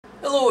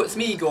Hello, it's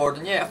me,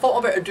 Gordon. Yeah, I thought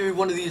I'd better do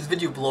one of these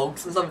video blogs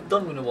since I haven't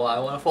done one in a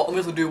while, and I thought I might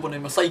as well do one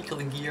in my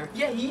cycling gear.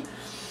 Yay!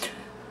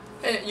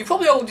 You've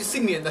probably already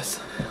seen me in this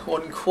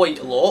one quite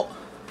a lot.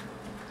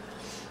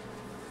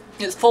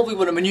 It's probably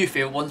one of my new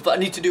favourite ones, but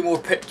I need to do more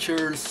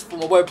pictures for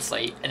my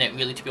website in it,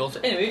 really, to be honest.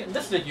 Anyway, in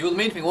this video, the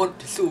main thing I want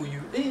to show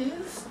you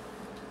is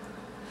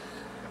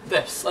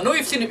this. I know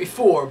you've seen it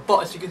before,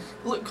 but as you can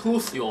look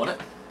closely on it,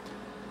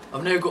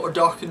 I've now got a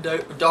darkened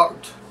out,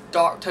 darked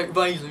out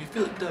visor. You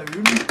feel it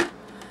down.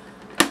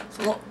 It's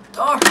a lot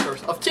darker.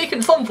 I've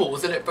taken some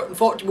photos in it, but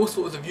unfortunately most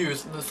photos I've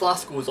used and the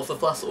flash goes off the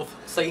flash sort of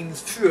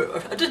signs through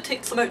it. I did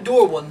take some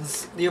outdoor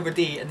ones the other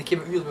day and they came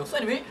out really well. So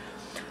anyway,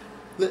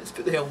 let's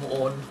put the helmet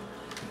on.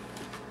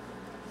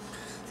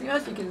 See,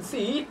 as you can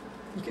see,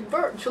 you can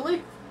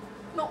virtually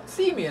not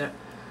see me in it.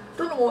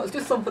 Don't know what, it's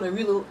just something I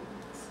really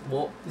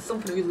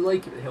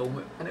like about the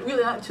helmet, and it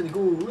really actually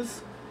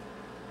goes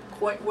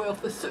quite well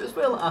with the suit as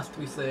well, it has to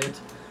be said.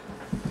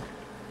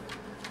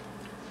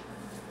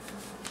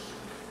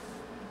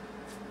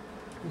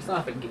 At least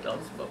I think it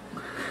does, but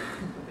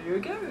there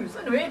it goes.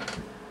 Anyway,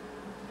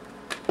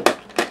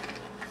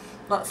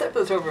 that's it for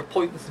this rather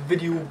pointless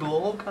video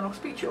blog, and I'll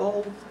speak to you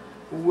all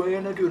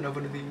when I do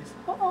another one of these.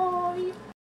 Bye!